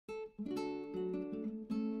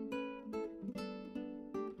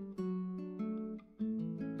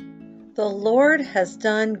The Lord has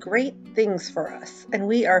done great things for us, and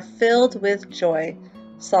we are filled with joy.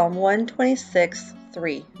 Psalm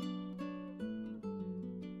 126:3.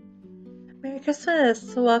 Merry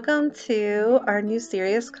Christmas! Welcome to our new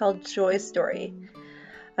series called Joy Story.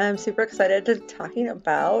 I'm super excited to be talking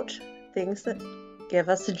about things that give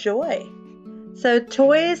us joy. So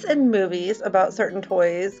toys and movies about certain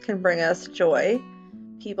toys can bring us joy.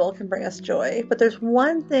 People can bring us joy, but there's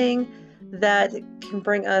one thing that can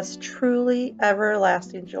bring us truly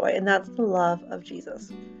everlasting joy, and that's the love of Jesus.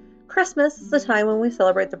 Christmas is the time when we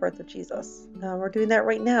celebrate the birth of Jesus. We're doing that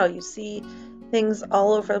right now. You see things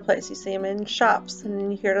all over the place. You see them in shops, and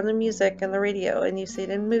you hear it on the music and the radio, and you see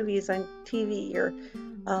it in movies, on TV, or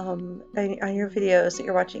on your videos that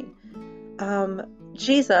you're watching.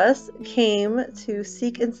 Jesus came to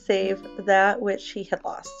seek and save that which he had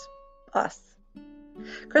lost, us.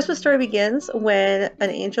 Christmas story begins when an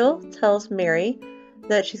angel tells Mary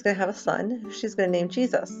that she's going to have a son who she's going to name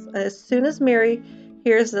Jesus. And as soon as Mary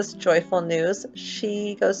hears this joyful news,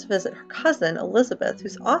 she goes to visit her cousin Elizabeth,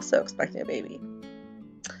 who's also expecting a baby.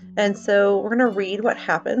 And so we're going to read what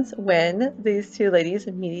happens when these two ladies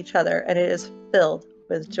meet each other, and it is filled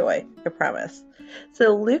with joy, I promise.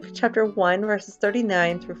 So Luke chapter 1, verses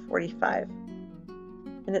 39 through 45.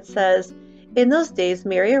 And it says, "In those days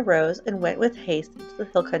Mary arose and went with haste into the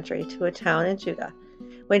hill country to a town in Judah.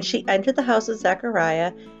 When she entered the house of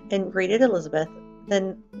Zechariah and greeted Elizabeth,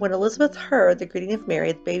 then when Elizabeth heard the greeting of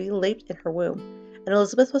Mary, the baby leaped in her womb, and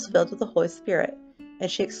Elizabeth was filled with the Holy Spirit.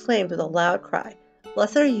 And she exclaimed with a loud cry,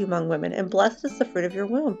 'Blessed are you among women, and blessed is the fruit of your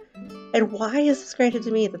womb. And why is this granted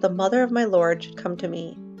to me, that the mother of my Lord should come to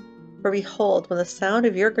me? For behold, when the sound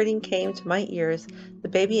of your greeting came to my ears, the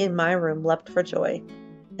baby in my womb leapt for joy.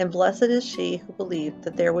 And blessed is she who believed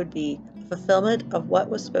that there would be a fulfillment of what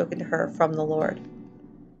was spoken to her from the Lord.'"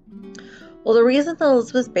 Well, the reason that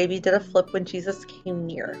Elizabeth's baby did a flip when Jesus came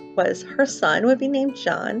near was her son would be named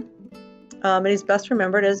John, and he's best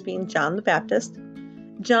remembered as being John the Baptist.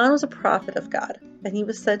 John was a prophet of God, and he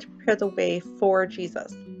was sent to prepare the way for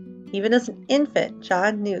Jesus. Even as an infant,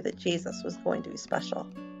 John knew that Jesus was going to be special.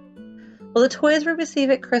 Well, the toys we receive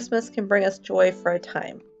at Christmas can bring us joy for a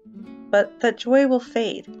time, but that joy will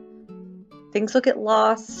fade. Things will get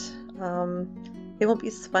lost. They won't be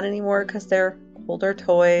as fun anymore because they're older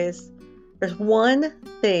toys. There's one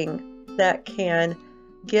thing that can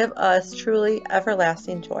give us truly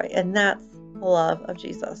everlasting joy, and that's the love of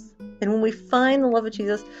Jesus. And when we find the love of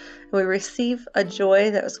Jesus, and we receive a joy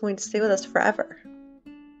that is going to stay with us forever.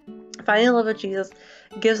 Finding the love of Jesus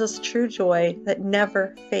gives us true joy that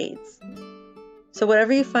never fades. So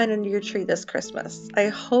whatever you find under your tree this Christmas, I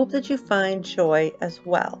hope that you find joy as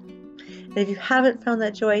well. And if you haven't found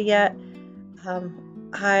that joy yet,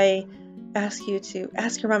 I ask you to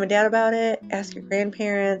ask your mom and dad about it, ask your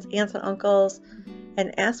grandparents, aunts and uncles,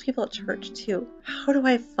 and ask people at church too. How do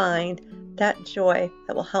I find that joy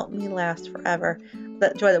that will help me last forever?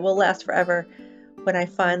 That joy that will last forever when I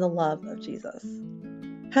find the love of Jesus.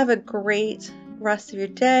 Have a great rest of your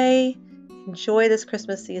day. Enjoy this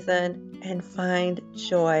Christmas season and find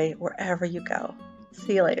joy wherever you go.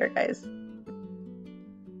 See you later, guys.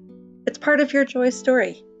 It's part of your joy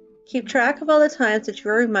story. Keep track of all the times that you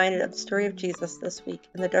are reminded of the story of Jesus this week,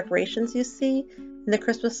 and the decorations you see and the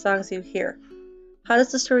Christmas songs you hear. How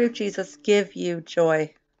does the story of Jesus give you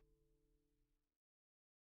joy?